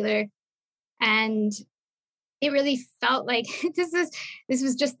the regular, and it really felt like this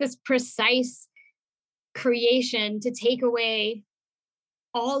was just this precise creation to take away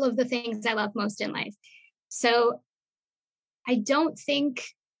all of the things I love most in life. So I don't think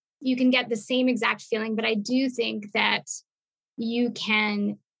you can get the same exact feeling, but I do think that you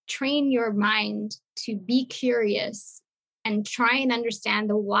can train your mind to be curious and try and understand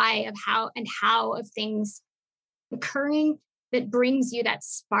the why of how of things occurring that brings you that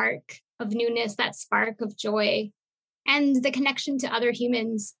spark of newness, that spark of joy. And the connection to other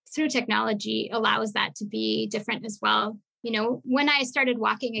humans through technology allows that to be different as well. You know, when I started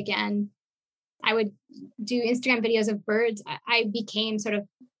walking again, I would do Instagram videos of birds. I became sort of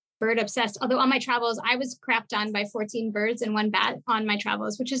bird obsessed. Although on my travels, I was crapped on by 14 birds and 1 bat on my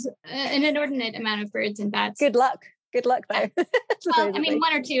travels, which is an inordinate amount of birds and bats. Good luck. Good luck, though. Well, I mean,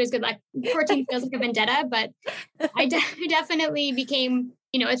 1 or 2 is good luck. 14 feels like a vendetta, but I definitely became,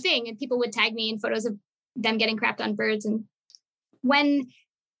 a thing. And people would tag me in photos of them getting crapped on birds. And when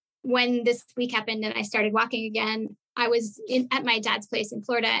this week happened and I started walking again, I was at my dad's place in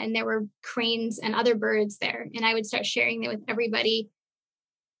Florida, and there were cranes and other birds there. And I would start sharing it with everybody.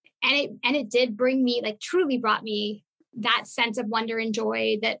 And it did bring me, like, truly brought me that sense of wonder and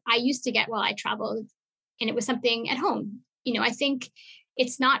joy that I used to get while I traveled. And it was something at home. I think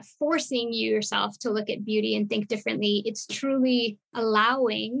it's not forcing yourself to look at beauty and think differently. It's truly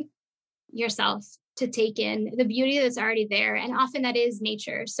allowing yourself to take in the beauty that's already there. And often that is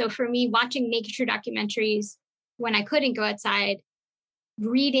nature. So for me, watching nature documentaries when I couldn't go outside,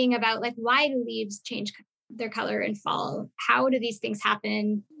 reading about, like, why do leaves change their color in fall? How do these things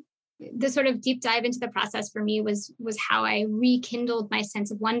happen? The sort of deep dive into the process for me was how I rekindled my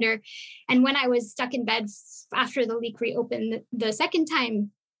sense of wonder. And when I was stuck in bed after the leak reopened the second time,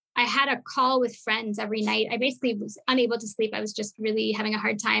 I had a call with friends every night. I basically was unable to sleep. I was just really having a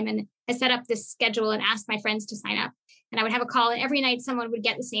hard time. And I set up this schedule and asked my friends to sign up. And I would have a call, and every night someone would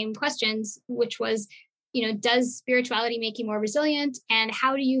get the same questions, which was, does spirituality make you more resilient? And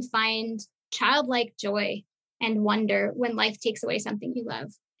how do you find childlike joy and wonder when life takes away something you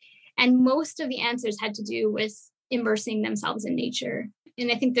love? And most of the answers had to do with immersing themselves in nature.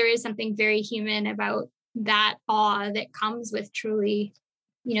 And I think there is something very human about that awe that comes with truly,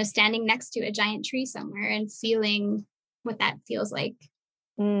 standing next to a giant tree somewhere and feeling what that feels like.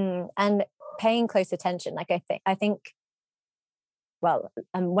 And paying close attention. Like, I think,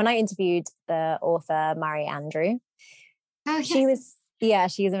 when I interviewed the author, Mari Andrew, she's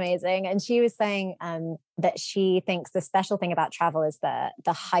amazing. And she was saying that she thinks the special thing about travel is the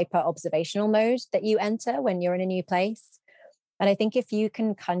hyper observational mode that you enter when you're in a new place. And I think if you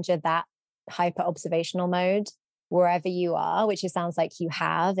can conjure that hyper observational mode wherever you are, which it sounds like you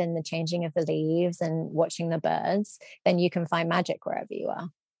have in the changing of the leaves and watching the birds, then you can find magic wherever you are.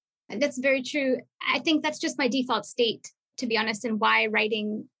 That's very true. I think that's just my default state, to be honest, and why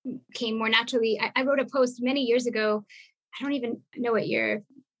writing came more naturally. I wrote a post many years ago. I don't even know what year,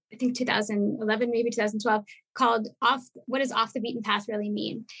 I think 2011, maybe 2012, called What Does Off the Beaten Path Really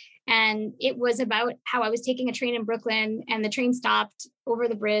Mean? And it was about how I was taking a train in Brooklyn, and the train stopped over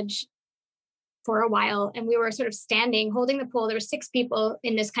the bridge for a while. And we were sort of standing, holding the pole. There were 6 people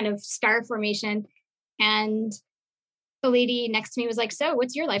in this kind of star formation. And the lady next to me was like, "So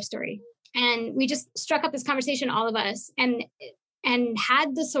what's your life story?" And we just struck up this conversation, all of us, and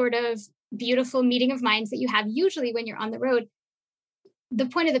had the sort of beautiful meeting of minds that you have usually when you're on the road. The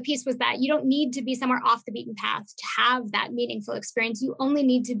point of the piece was that you don't need to be somewhere off the beaten path to have that meaningful experience. You only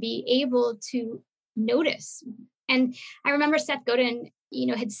need to be able to notice. And I remember Seth Godin,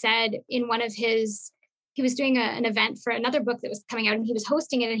 had said in one of his, he was doing an event for another book that was coming out, and he was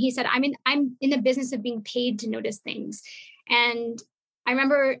hosting it. And he said, I'm in the business of being paid to notice things. And I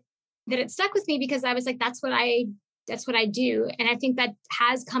remember that it stuck with me because I was like, that's what I do. And I think that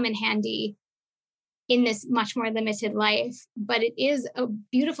has come in handy in this much more limited life, but it is a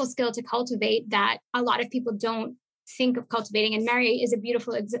beautiful skill to cultivate that a lot of people don't think of cultivating. And Mari is a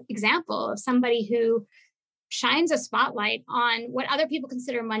beautiful example of somebody who shines a spotlight on what other people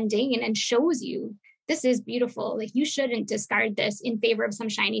consider mundane and shows you this is beautiful. Like, you shouldn't discard this in favor of some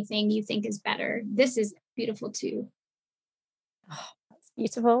shiny thing you think is better. This is beautiful too. Oh, that's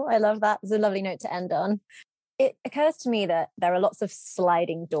beautiful. I love that. It's a lovely note to end on. It occurs to me that there are lots of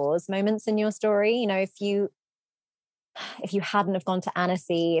sliding doors moments in your story. If you if you hadn't have gone to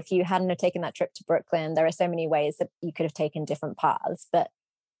Annecy, if you hadn't have taken that trip to Brooklyn, there are so many ways that you could have taken different paths. But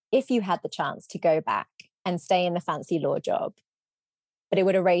if you had the chance to go back and stay in the fancy law job, but it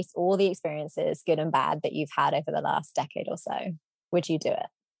would erase all the experiences, good and bad, that you've had over the last decade or so, would you do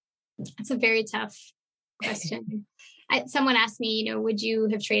it? It's a very tough question. Someone asked me, would you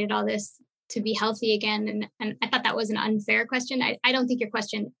have traded all this to be healthy again? And I thought that was an unfair question. I don't think your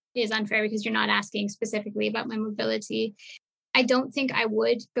question is unfair because you're not asking specifically about my mobility. I don't think I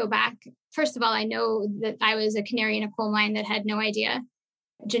would go back. First of all, I know that I was a canary in a coal mine that had no idea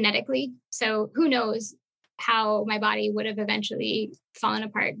genetically. So who knows how my body would have eventually fallen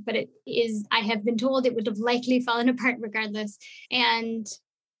apart. But I have been told it would have likely fallen apart regardless. And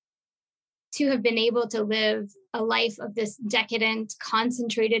to have been able to live a life of this decadent,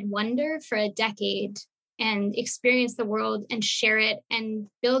 concentrated wonder for a decade and experience the world and share it and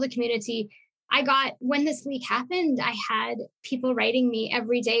build a community. When this leak happened, I had people writing me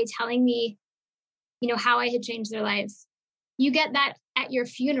every day telling me, how I had changed their lives. You get that at your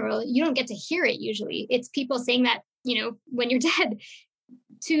funeral. You don't get to hear it usually. It's people saying that, when you're dead.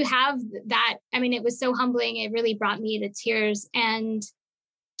 To have that, it was so humbling. It really brought me to tears. And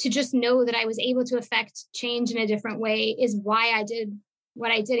to just know that I was able to affect change in a different way is why I did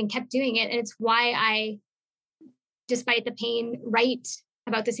what I did and kept doing it. And it's why I, despite the pain, write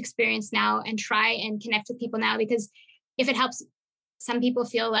about this experience now and try and connect with people now, because if it helps some people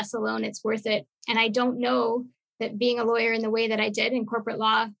feel less alone, it's worth it. And I don't know that being a lawyer in the way that I did in corporate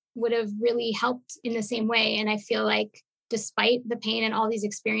law would have really helped in the same way. And I feel like despite the pain and all these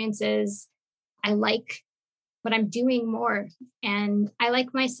experiences, I like what I'm doing more and I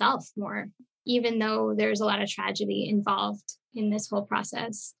like myself more, even though there's a lot of tragedy involved in this whole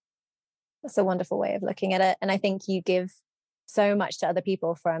process. That's a wonderful way of looking at it. And I think you give so much to other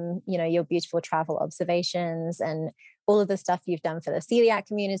people from, your beautiful travel observations and all of the stuff you've done for the celiac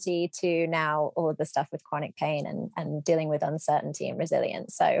community to now all of the stuff with chronic pain and dealing with uncertainty and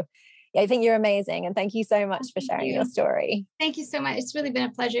resilience. So I think you're amazing. And thank you so much for sharing your story. Thank you so much. It's really been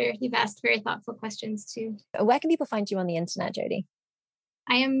a pleasure. You've asked very thoughtful questions too. Where can people find you on the internet, Jodi?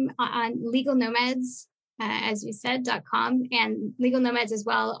 I am on Legal Nomads, as you said, .com, and Legal Nomads as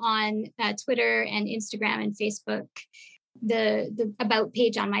well on Twitter and Instagram and Facebook. The About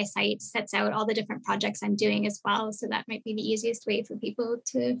page on my site sets out all the different projects I'm doing as well. So that might be the easiest way for people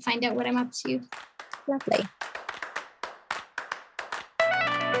to find out what I'm up to. Lovely.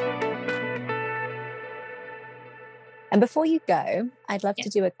 And before you go, I'd love to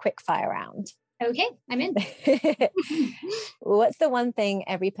do a quick fire round. Okay, I'm in. What's the one thing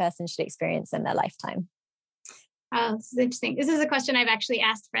every person should experience in their lifetime? Oh, this is interesting. This is a question I've actually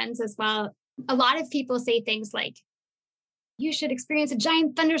asked friends as well. A lot of people say things like, you should experience a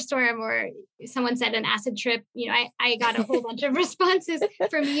giant thunderstorm, or someone said an acid trip. I got a whole bunch of responses.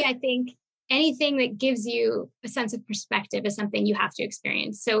 For me, I think anything that gives you a sense of perspective is something you have to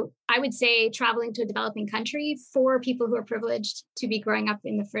experience. So I would say traveling to a developing country for people who are privileged to be growing up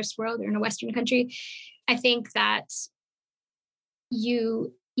in the first world or in a Western country, I think that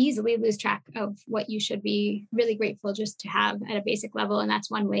you easily lose track of what you should be really grateful just to have at a basic level. And that's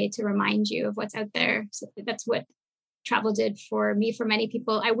one way to remind you of what's out there. So that's what travel did for me, for many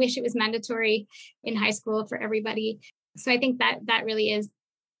people. I wish it was mandatory in high school for everybody. So I think that really is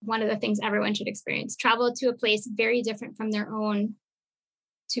one of the things everyone should experience. Travel to a place very different from their own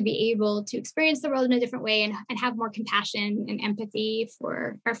to be able to experience the world in a different way and have more compassion and empathy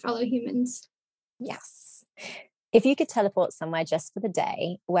for our fellow humans. Yes. If you could teleport somewhere just for the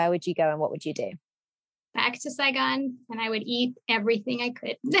day, where would you go and what would you do? Back to Saigon, and I would eat everything I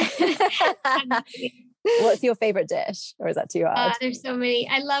could. What's your favorite dish? Or is that too hard? There's so many.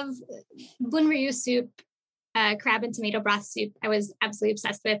 I love bun ryu soup, crab and tomato broth soup. I was absolutely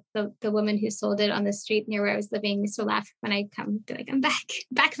obsessed with the woman who sold it on the street near where I was living. Used to laugh when I come, be like, I'm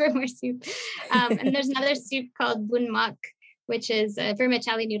back for more soup. And there's another soup called bun mak, which is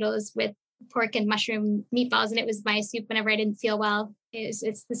vermicelli noodles with pork and mushroom meatballs. And it was my soup whenever I didn't feel well. It's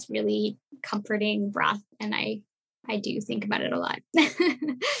this really comforting broth. And I do think about it a lot.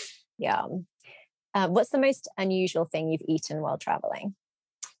 Yeah. What's the most unusual thing you've eaten while traveling?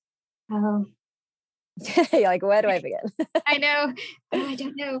 Oh, You're like, where do I begin? I know. Oh, I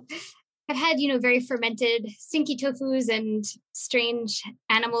don't know. I've had, very fermented stinky tofus and strange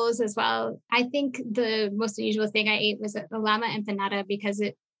animals as well. I think the most unusual thing I ate was a llama empanada because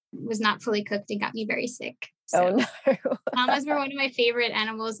it was not fully cooked and got me very sick. So, oh no. Llamas were one of my favorite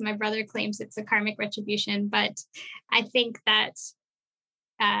animals. My brother claims it's a karmic retribution, but I think that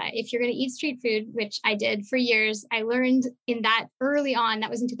if you're going to eat street food, which I did for years, I learned in that early on, that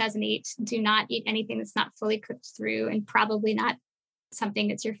was in 2008, do not eat anything that's not fully cooked through, and probably not something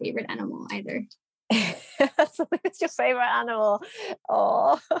that's your favorite animal either. Something that's your favorite animal.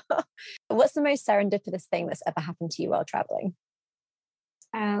 Oh, what's the most serendipitous thing that's ever happened to you while traveling?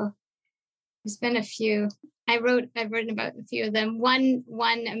 Oh, there's been a few. I've written about a few of them. One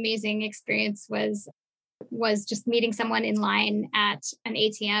amazing experience was just meeting someone in line at an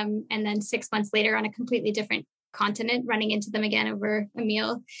ATM, and then 6 months later on a completely different continent, running into them again over a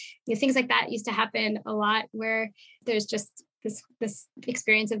meal. Things like that used to happen a lot, where there's just this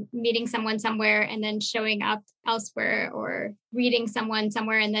experience of meeting someone somewhere and then showing up elsewhere, or reading someone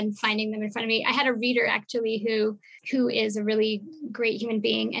somewhere and then finding them in front of me. I had a reader actually who is a really great human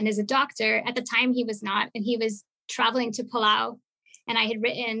being and is a doctor. At the time he was not, and he was traveling to Palau. And I had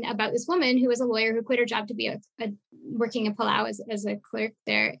written about this woman who was a lawyer who quit her job to be working in Palau as a clerk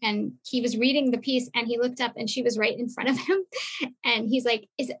there. And he was reading the piece, and he looked up and she was right in front of him. And he's like,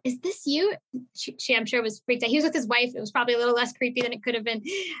 is this you? She I'm sure was freaked out. He was with his wife. It was probably a little less creepy than it could have been.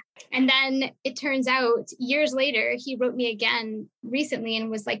 And then it turns out years later, he wrote me again recently and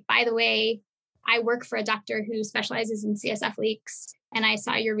was like, by the way, I work for a doctor who specializes in CSF leaks, and I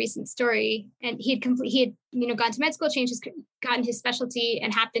saw your recent story. And he had gone to med school, gotten his specialty,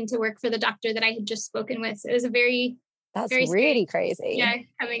 and happened to work for the doctor that I had just spoken with. So it was that's very really crazy. Yeah,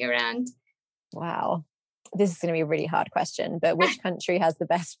 coming around. Wow, this is going to be a really hard question, but which country has the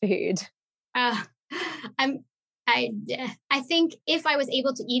best food? I think if I was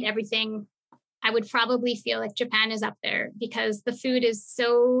able to eat everything, I would probably feel like Japan is up there, because the food is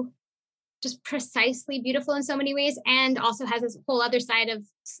so just precisely beautiful in so many ways, and also has this whole other side of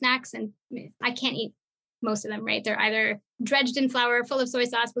snacks. And I can't eat most of them, right? They're either dredged in flour, full of soy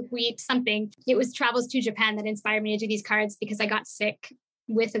sauce, with wheat, something. It was travels to Japan that inspired me to do these cards, because I got sick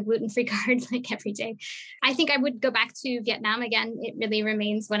with a gluten-free card like every day. I think I would go back to Vietnam again. It really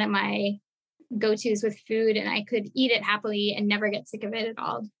remains one of my go-tos with food, and I could eat it happily and never get sick of it at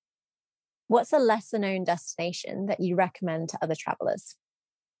all. What's a lesser known destination that you recommend to other travelers?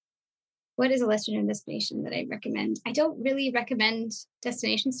 What is a lesser known destination that I recommend? I don't really recommend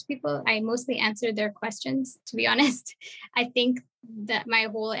destinations to people. I mostly answer their questions, to be honest. I think that my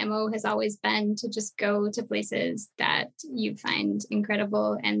whole MO has always been to just go to places that you find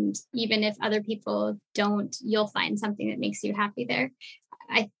incredible. And even if other people don't, you'll find something that makes you happy there.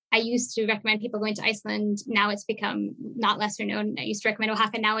 I used to recommend people going to Iceland. Now it's become not lesser known. I used to recommend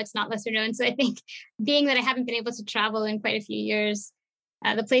Oaxaca. Now it's not lesser known. So I think, being that I haven't been able to travel in quite a few years,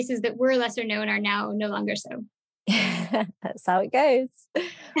 the places that were lesser known are now no longer so. That's how it goes.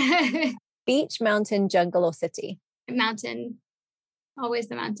 Beach, mountain, jungle, or city? Mountain. Always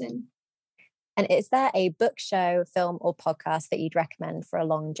the mountain. And is there a book, show, film, or podcast that you'd recommend for a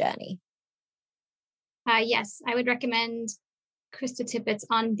long journey? Yes, I would recommend Krista Tippett's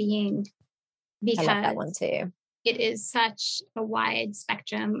On Being, because I love that one too. It is such a wide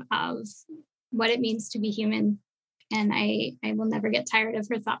spectrum of what it means to be human. And I will never get tired of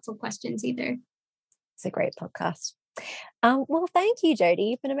her thoughtful questions either. It's a great podcast. Well, thank you,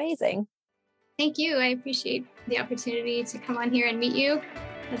 Jodie. You've been amazing. Thank you. I appreciate the opportunity to come on here and meet you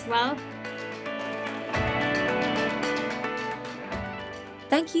as well.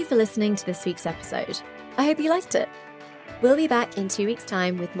 Thank you for listening to this week's episode. I hope you liked it. We'll be back in 2 weeks'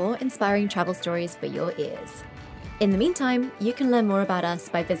 time with more inspiring travel stories for your ears. In the meantime, you can learn more about us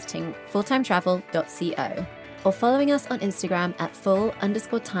by visiting fulltimetravel.co or following us on Instagram at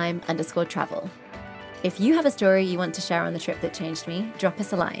full_time_travel. If you have a story you want to share on the trip that changed me, drop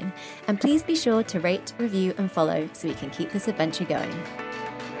us a line. And please be sure to rate, review, and follow so we can keep this adventure going.